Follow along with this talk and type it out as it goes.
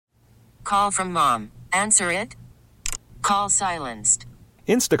call from mom. Answer it. Call silenced.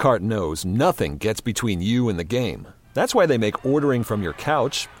 Instacart knows nothing gets between you and the game. That's why they make ordering from your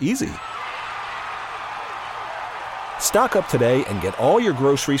couch easy. Stock up today and get all your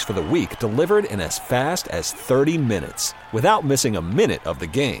groceries for the week delivered in as fast as 30 minutes without missing a minute of the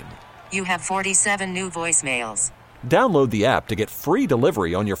game. You have 47 new voicemails. Download the app to get free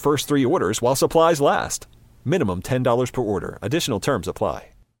delivery on your first 3 orders while supplies last. Minimum $10 per order. Additional terms apply.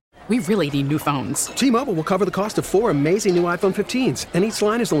 We really need new phones. T-Mobile will cover the cost of 4 amazing new iPhone 15s, and each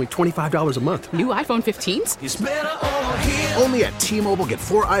line is only $25 a month. New iPhone 15s? It's better over here. Only at T-Mobile, get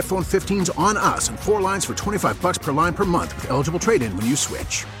 4 iPhone 15s on us and 4 lines for $25 per line per month with eligible trade-in when you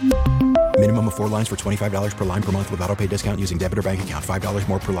switch. Minimum of 4 lines for $25 per line per month with autopay discount using debit or bank account. $5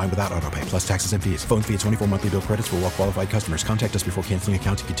 more per line without autopay, plus taxes and fees. Phone fee at 24 monthly bill credits for well-qualified customers. Contact us before canceling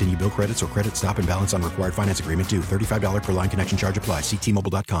account to continue bill credits or credit stop and balance on required finance agreement due. $35 per line connection charge applies. See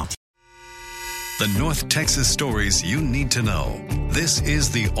T-Mobile.com. The North Texas stories you need to know. This is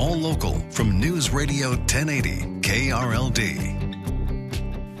the All Local from News Radio 1080 KRLD.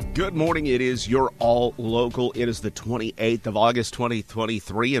 Good morning. It is your All Local. It is the 28th of August,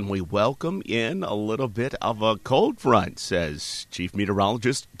 2023, and we welcome in a little bit of a cold front, says Chief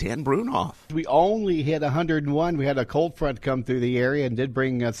Meteorologist Dan Brunoff. We only hit 101. We had a cold front come through the area and did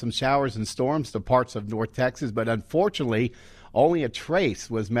bring some showers and storms to parts of North Texas, but unfortunately, only a trace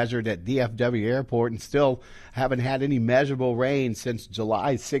was measured at DFW Airport, and still haven't had any measurable rain since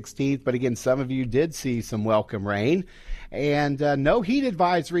July 16th. But again, some of you did see some welcome rain. And no heat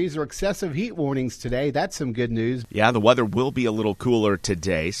advisories or excessive heat warnings today. That's some good news. Yeah, the weather will be a little cooler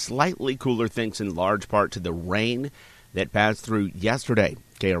today. Slightly cooler thanks in large part to the rain that passed through yesterday.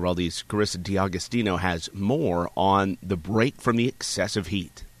 KRLD's Carissa D'Agostino has more on the break from the excessive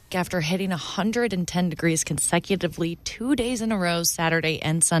heat. After hitting 110 degrees consecutively 2 days in a row, Saturday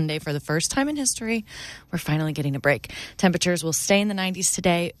and Sunday, for the first time in history, we're finally getting a break. Temperatures will stay in the 90s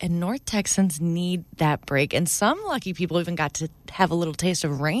today, and North Texans need that break. And some lucky people even got to have a little taste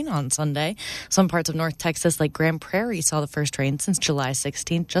of rain on Sunday. Some parts of North Texas, like Grand Prairie, saw the first rain since July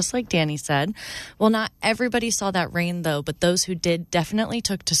 16th, just like Danny said. Well, not everybody saw that rain, though, but those who did definitely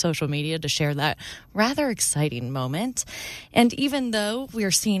took to social media to share that rather exciting moment. And even though we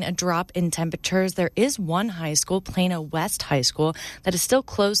are seeing a drop in temperatures, there is one high school, Plano West High School, that is still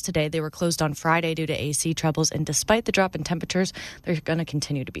closed today. They were closed on Friday due to AC troubles, and despite the drop in temperatures, they're going to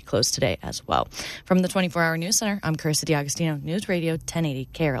continue to be closed today as well. From the 24-hour News Center, I'm Carissa D'Agostino, News Radio 1080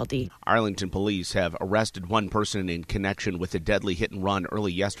 KRLD. Arlington police have arrested one person in connection with a deadly hit-and-run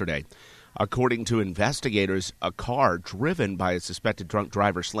early yesterday. According to investigators, a car driven by a suspected drunk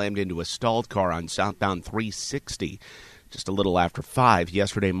driver slammed into a stalled car on southbound 360 just a little after 5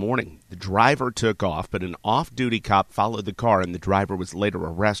 yesterday morning. The driver took off, but an off-duty cop followed the car, and the driver was later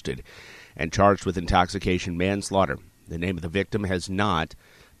arrested and charged with intoxication manslaughter. The name of the victim has not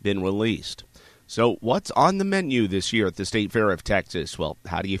been released. So what's on the menu this year at the State Fair of Texas? Well,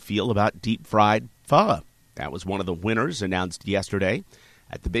 how do you feel about deep-fried pho? That was one of the winners announced yesterday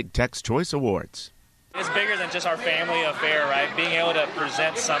at the Big Tex Choice Awards. It's bigger than just our family affair, right? Being able to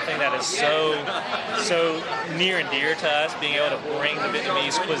present something that is so near and dear to us, being able to bring the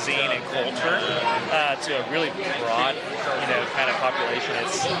Vietnamese cuisine and culture to a really broad, kind of population,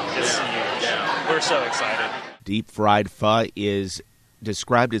 it's huge. We're so excited. Deep fried pho is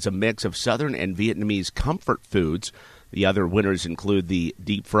described as a mix of Southern and Vietnamese comfort foods. The other winners include the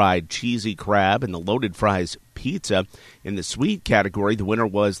deep-fried cheesy crab and the loaded fries pizza. In the sweet category, the winner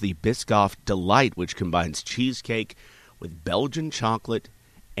was the Biscoff Delight, which combines cheesecake with Belgian chocolate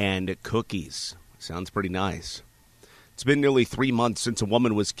and cookies. Sounds pretty nice. It's been nearly 3 months since a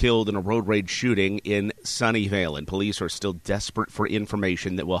woman was killed in a road rage shooting in Sunnyvale, and police are still desperate for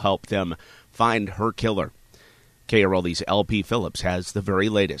information that will help them find her killer. KRLD's LP Phillips has the very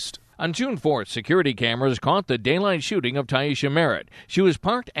latest. On June 4th, security cameras caught the daylight shooting of Taisha Merritt. She was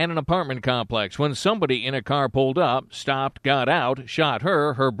parked at an apartment complex when somebody in a car pulled up, stopped, got out, shot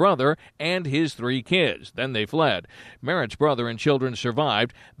her, her brother, and his 3 kids. Then they fled. Merritt's brother and children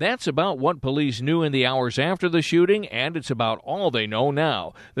survived. That's about what police knew in the hours after the shooting, and it's about all they know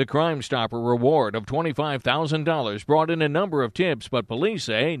now. The Crime Stopper reward of $25,000 brought in a number of tips, but police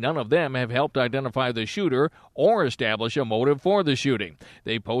say none of them have helped identify the shooter or establish a motive for the shooting.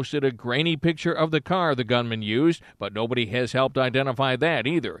 They posted a grainy picture of the car the gunman used, but nobody has helped identify that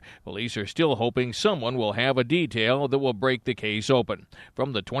either. Police are still hoping someone will have a detail that will break the case open.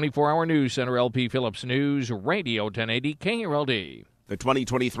 From the 24-hour News Center, LP Phillips News, Radio 1080 KRLD. The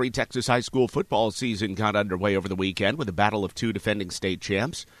 2023 Texas high school football season got underway over the weekend with a battle of 2 defending state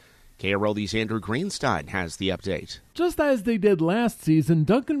champs. KRLD's Andrew Greenstein has the update. Just as they did last season,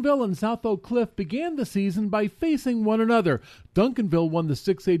 Duncanville and South Oak Cliff began the season by facing one another. Duncanville won the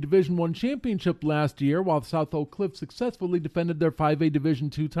 6A Division I championship last year, while South Oak Cliff successfully defended their 5A Division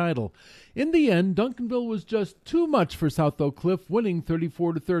II title. In the end, Duncanville was just too much for South Oak Cliff, winning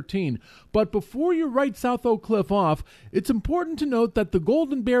 34-13. But before you write South Oak Cliff off, it's important to note that the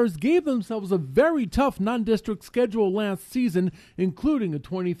Golden Bears gave themselves a very tough non-district schedule last season, including a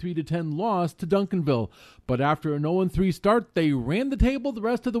 23-10 loss to Duncanville. But after an 0-3 start, they ran the table the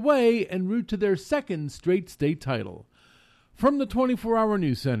rest of the way en route to their second straight state title. From the 24-Hour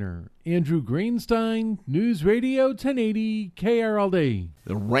News Center, Andrew Greenstein, News Radio 1080 KRLD.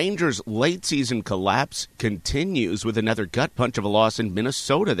 The Rangers' late-season collapse continues with another gut punch of a loss in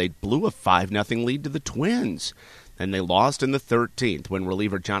Minnesota. They blew a 5-0 lead to the Twins. Then they lost in the 13th when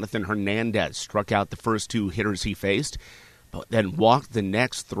reliever Jonathan Hernandez struck out the first two hitters he faced, but then walked the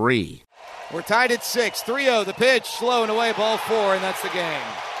next three. We're tied at 6. 3-0, the pitch, slow and away, ball 4, and that's the game.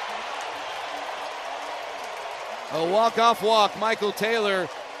 A walk-off walk, Michael Taylor,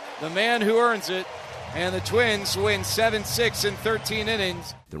 the man who earns it, and the Twins win 7-6 in 13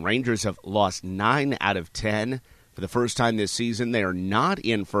 innings. The Rangers have lost 9 out of 10. For the first time this season, they are not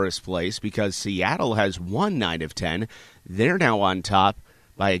in first place because Seattle has won 9 of 10. They're now on top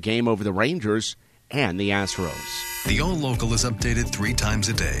by a game over the Rangers and the Astros. The All Local is updated 3 times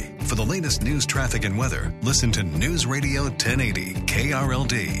a day. For the latest news, traffic, and weather, listen to News Radio 1080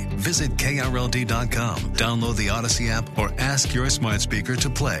 KRLD. Visit KRLD.com, download the Odyssey app, or ask your smart speaker to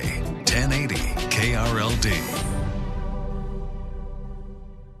play 1080 KRLD.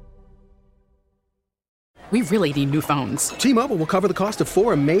 We really need new phones. T-Mobile will cover the cost of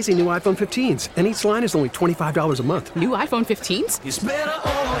 4 amazing new iPhone 15s, and each line is only $25 a month. New iPhone 15s? It's better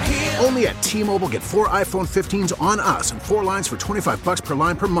over here. Only at T-Mobile, get 4 iPhone 15s on us and 4 lines for $25 per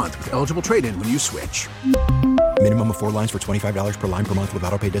line per month with eligible trade-in when you switch. Minimum of 4 lines for $25 per line per month with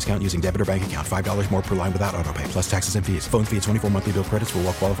autopay discount using debit or bank account. $5 more per line without autopay, plus taxes and fees. Phone fee at 24 monthly bill credits for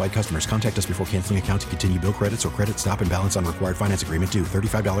well-qualified customers. Contact us before canceling account to continue bill credits or credit stop and balance on required finance agreement due.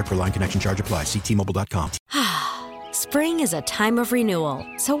 $35 per line connection charge applies. See T-Mobile.com. Spring is a time of renewal,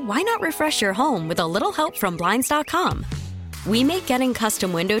 so why not refresh your home with a little help from Blinds.com? We make getting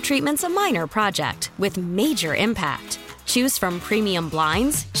custom window treatments a minor project with major impact. Choose from premium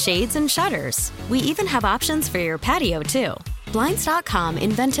blinds, shades, and shutters. We even have options for your patio, too. Blinds.com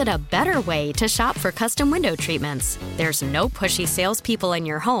invented a better way to shop for custom window treatments. There's no pushy salespeople in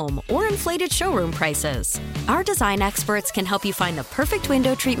your home or inflated showroom prices. Our design experts can help you find the perfect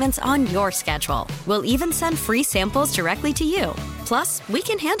window treatments on your schedule. We'll even send free samples directly to you. Plus, we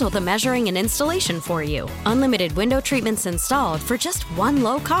can handle the measuring and installation for you. Unlimited window treatments installed for just one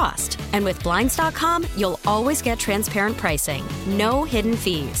low cost. And with Blinds.com, you'll always get transparent pricing. No hidden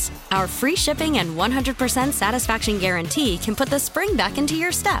fees. Our free shipping and 100% satisfaction guarantee can put the spring back into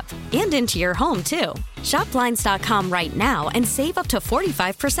your step and into your home, too. Shop Blinds.com right now and save up to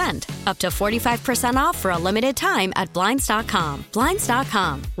 45%. Up to 45% off for a limited time at Blinds.com.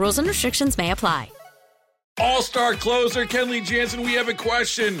 Blinds.com. Rules and restrictions may apply. All-star closer Kenley Jansen, we have a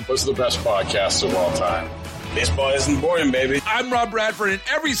question. What's the best podcast of all time? Baseball isn't boring, baby. I'm Rob Bradford, and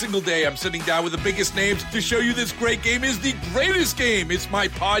every single day I'm sitting down with the biggest names to show you this great game is the greatest game. It's my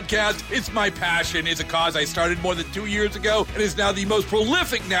podcast. It's my passion. It's a cause I started more than 2 years ago and is now the most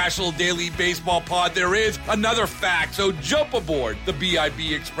prolific national daily baseball pod there is. Another fact, so jump aboard the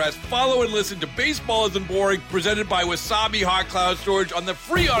BIB Express. Follow and listen to Baseball Isn't Boring, presented by Wasabi Hot Cloud Storage on the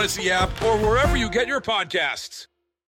free Odyssey app or wherever you get your podcasts.